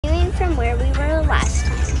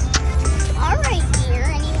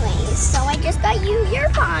just got you. You're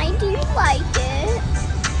fine. Do you like it?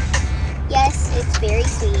 Yes, it's very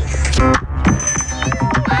sweet.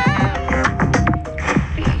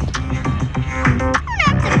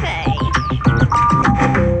 Have to pay.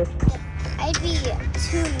 I'd be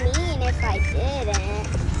too mean if I didn't.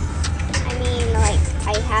 I mean, like,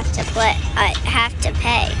 I have to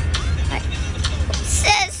pay. But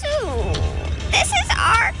says who? This is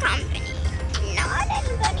our company, not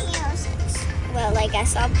anybody else's. Well, I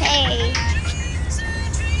guess I'll pay.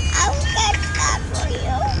 I'll get that for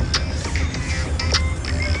you.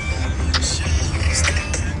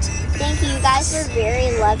 Thank you. You guys were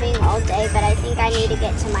very loving all day, but I think I need to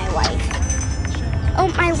get to my wife. Oh,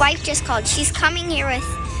 my wife just called. She's coming here with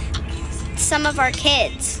some of our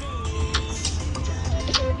kids.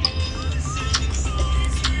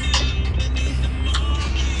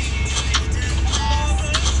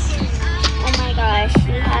 Oh my gosh,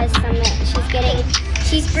 she has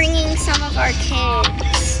she's bringing some of our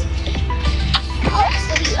kids. Oh,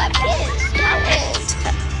 so you have kids.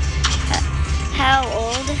 How old?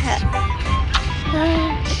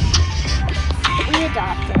 We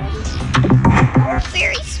adopted. Oh,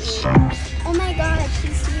 very sweet. Oh my god,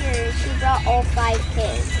 she's here. She brought all 5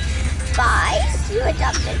 kids. 5? You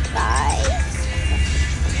adopted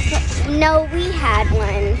 5? No, we had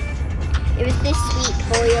one. It was this sweet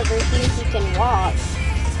boy over here who can walk.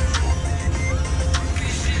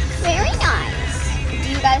 Very nice. Do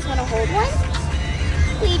you guys want to hold one?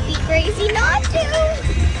 We'd be crazy not to.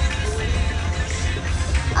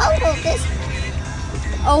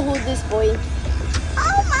 I'll hold this boy.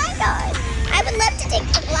 Oh my god. I would love to take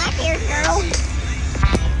the black-haired girl.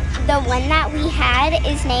 The one that we had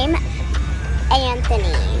is named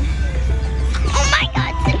Anthony. Oh my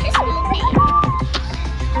god, such a sweet name.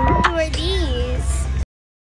 Who are these?